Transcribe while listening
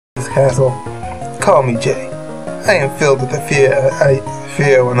this castle. Call me Jay. I am filled with the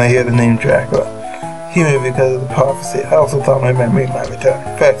fear when I hear the name Dracula. Human because of the prophecy. I also thought my memory might return.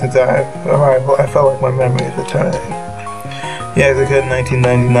 In fact, since our arrival, I felt like my memory is returning. Yeah, it occurred in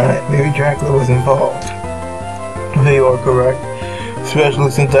 1999. Maybe Dracula was involved. You are correct.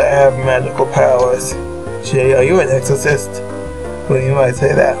 Especially since I have magical powers. Jay, are you an exorcist? Well, you might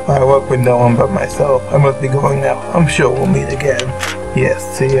say that. I work with no one but myself. I must be going now. I'm sure we'll meet again.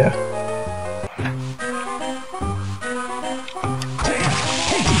 Yes, see ya.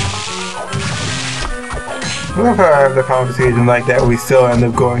 What if I have the conversation like that, we still end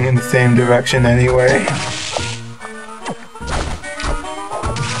up going in the same direction anyway?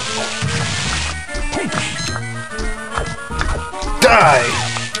 Die!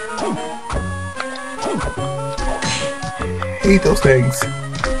 I hate those things.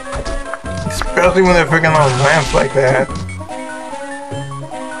 Especially when they're freaking on lamps like that.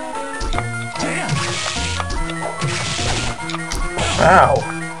 Ow.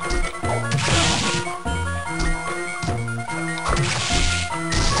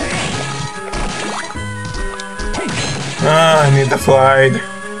 I need the slide.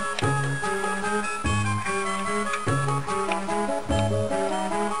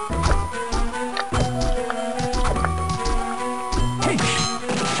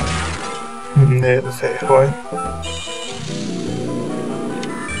 There's the safe point.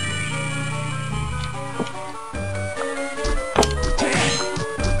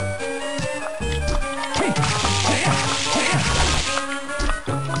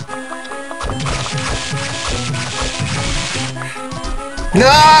 No!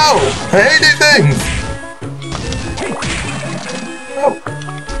 I hate these things! Oh.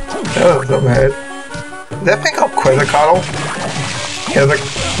 That was so bad. Is that thing called Quetzalcoatl? Yeah, like,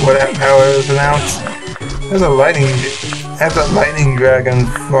 whatever, how it was announced. That's a lightning dragon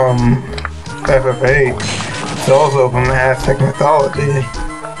from FF8. It's also from Aztec mythology.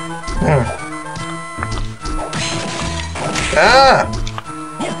 Yeah. Ah!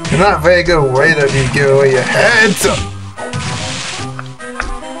 You're not a very good waiter if you give away your head, so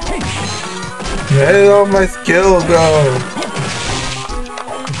where did all my skills go?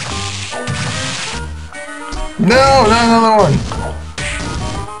 No, not another one!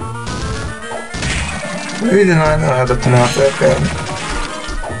 Maybe did not know how to pronounce that thing.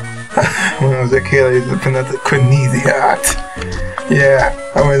 When I was a kid, I used to pronounce it Quinesiat. Yeah,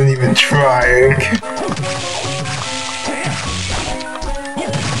 I wasn't even trying.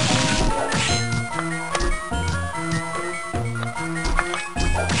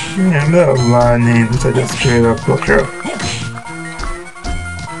 Yeah, there are a lot of names I just straight up butcher.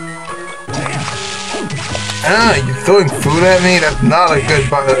 Ah, you're throwing food at me? That's not a good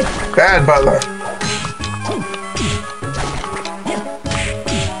butler. Bad butler.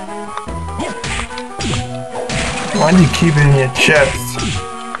 Why do you keep it in your chest?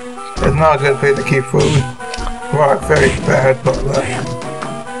 It's not a good place to keep food. Wow, very bad butler.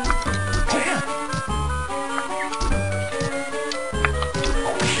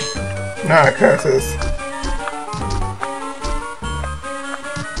 Ah, curses.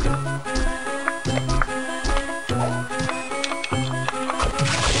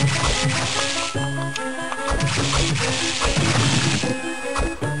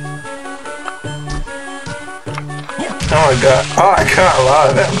 Oh my god. Oh, I got a lot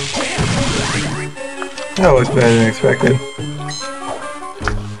of them. That was better than expected.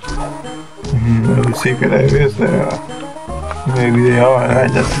 No secret areas there. Maybe they are, and I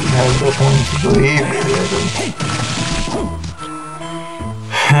just have no point to believe it.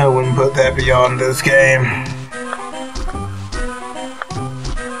 I wouldn't put that beyond this game.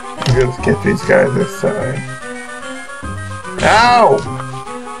 Let's get these guys this time. Ow!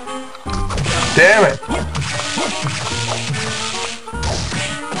 Damn it!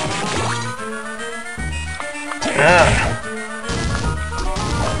 Ah.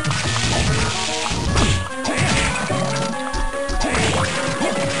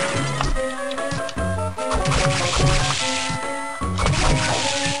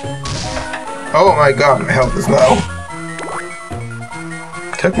 Oh my god, my health is low.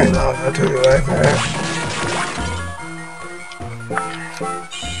 Took me long not to realize that.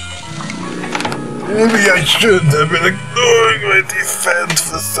 Maybe I shouldn't have been ignoring my defense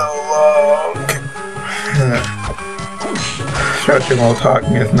for so long. Stretching while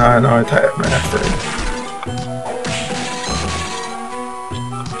talking is not an art I have mastered.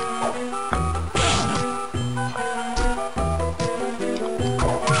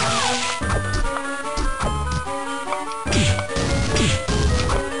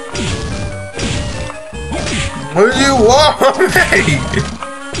 What do you want?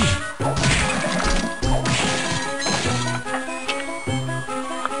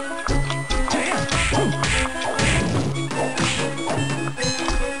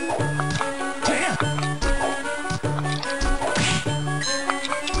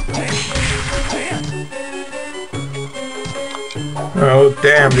 Oh,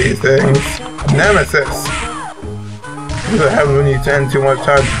 damn these things. Nemesis! What happens when you spend too much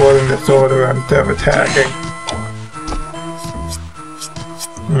time twirling the sword around instead of attacking?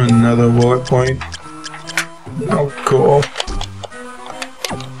 Another bullet point. Oh, cool.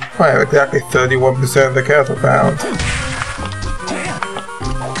 I have exactly 31% of the castle found.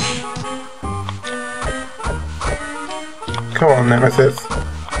 Come on, Nemesis.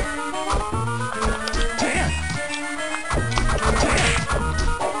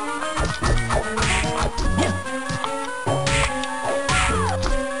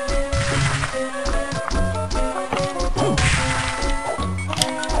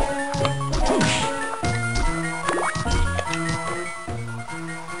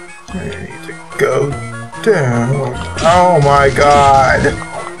 Go down. Oh my god.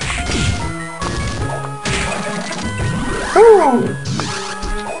 Ooh.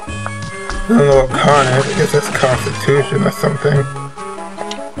 I don't know what con is. I guess that's Constitution or something.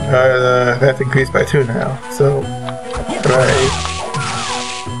 That's increased by 2 now. So, right.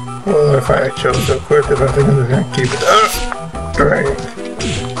 Well, if I chose so quick, if I think I'm just gonna keep it up. Right.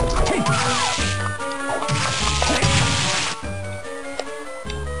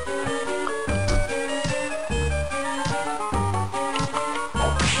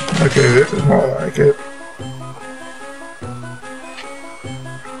 Okay, this is more like it.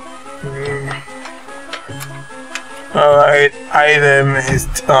 Alright, item is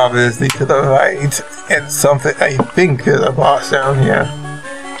obviously to the right, and something I think there's a boss down here.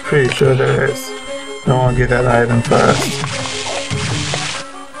 Pretty sure there is. I want to get that item first.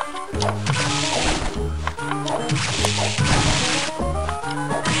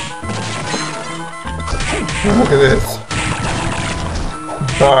 Look at this.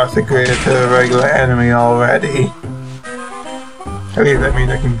 Boss degraded to a regular enemy already. At least that means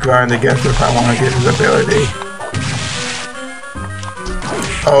I can grind against him if I want to get his ability.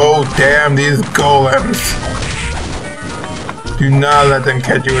 Oh damn these golems! Do not let them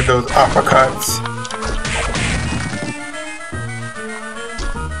catch you with those uppercuts.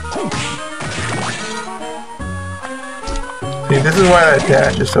 See, this is why that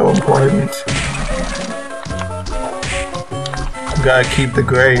dash is so important. Gotta keep the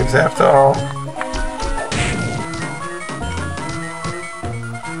graves after all.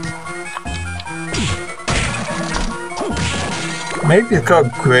 Maybe it's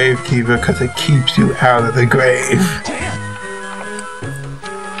called Gravekeeper because it keeps you out of the grave.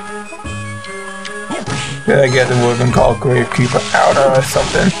 I guess it would have been called Gravekeeper Outer or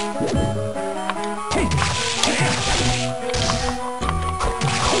something.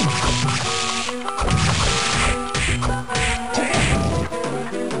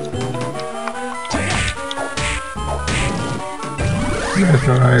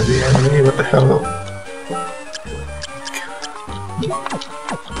 Mesmerize the enemy, what the hell?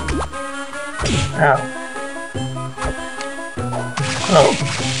 Ow. Oh.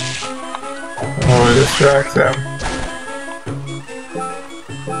 Oh, it distracts them.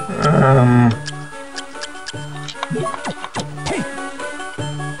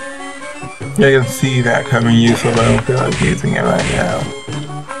 Yeah, I can see that coming useful, but I don't feel like using it right now.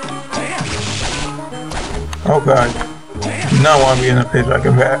 Oh god. Do not want to be in a pitch where I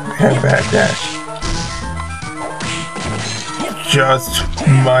can have backdash. Just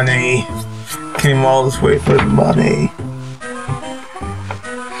money. Came all this way for money.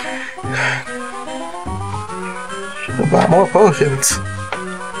 Should buy more potions.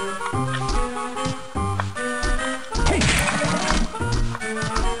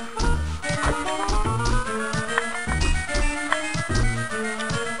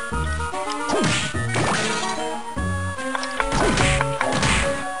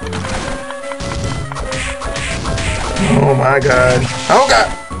 Oh my god. Oh god!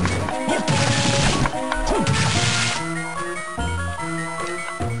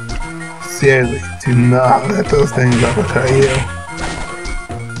 Seriously, do not let those things uppercut you.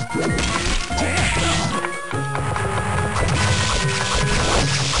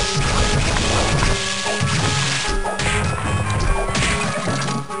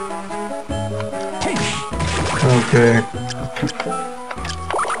 Okay.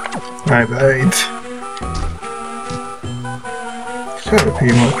 Alright. Gotta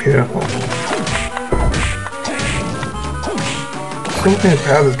be more careful. Something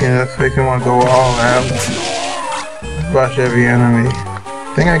about this game that's making me want to go all out. Rush every enemy.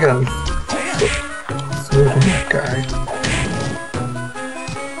 I think I got a sword from that guy.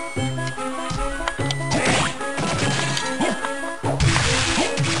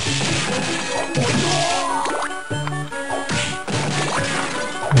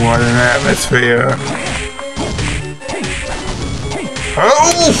 What an atmosphere.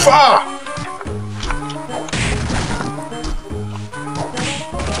 Oh, fuck!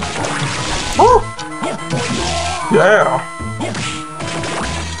 Woo! Yeah.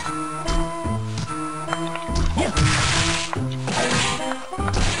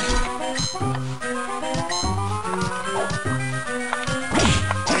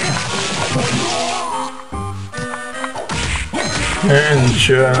 And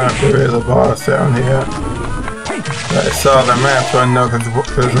sure enough, there is a boss down here. I saw the map, so I know there's a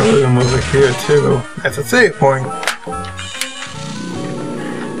room over here too. That's a save point.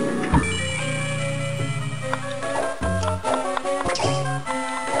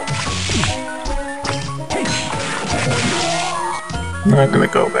 I'm not gonna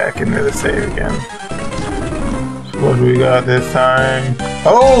go back into the save again. So what do we got this time?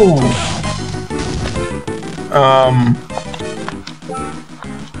 Oh!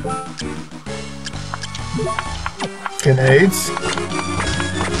 Grenades.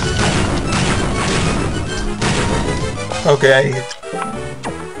 Okay.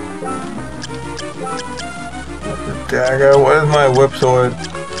 The dagger. What is my whip sword?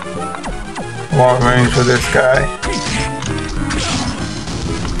 Long range for this guy.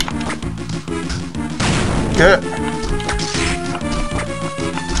 Good.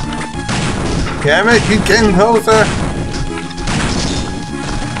 Damn it, keep getting closer.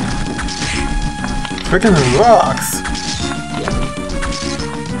 Freaking rocks.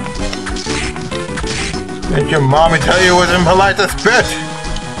 Did your mommy tell you it was impolite to spit?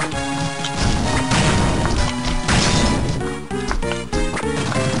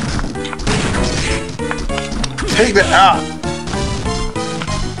 Take that out.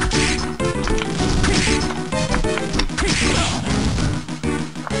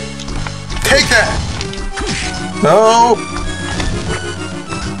 Take that. No.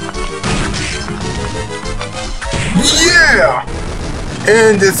 Yeah.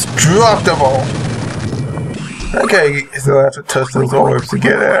 Indestructible. Okay, so I have to touch those orbs to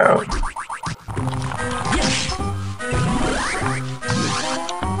get out.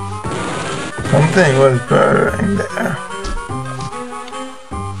 Something was burning there.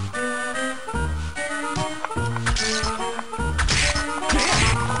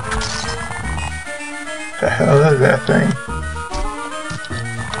 The hell is that thing?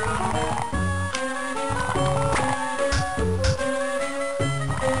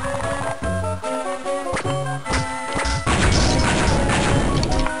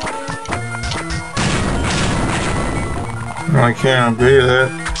 I can't beat it.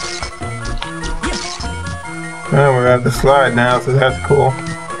 Well, we're at the slide now, so that's cool.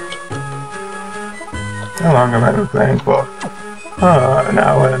 How long have I been playing for? Oh, an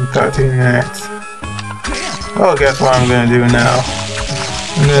hour and 13 minutes. Well, guess what I'm gonna do now?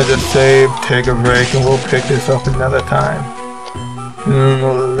 I'm gonna just save, take a break, and we'll pick this up another time. I'm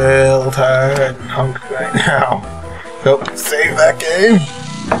a little tired and hungry right now. So, save that game.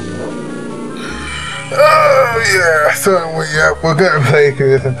 Oh yeah, so we're gonna play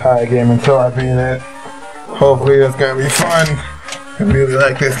through this entire game until I beat it. Hopefully it's gonna be fun. I really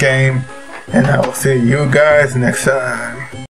like this game, and I will see you guys next time.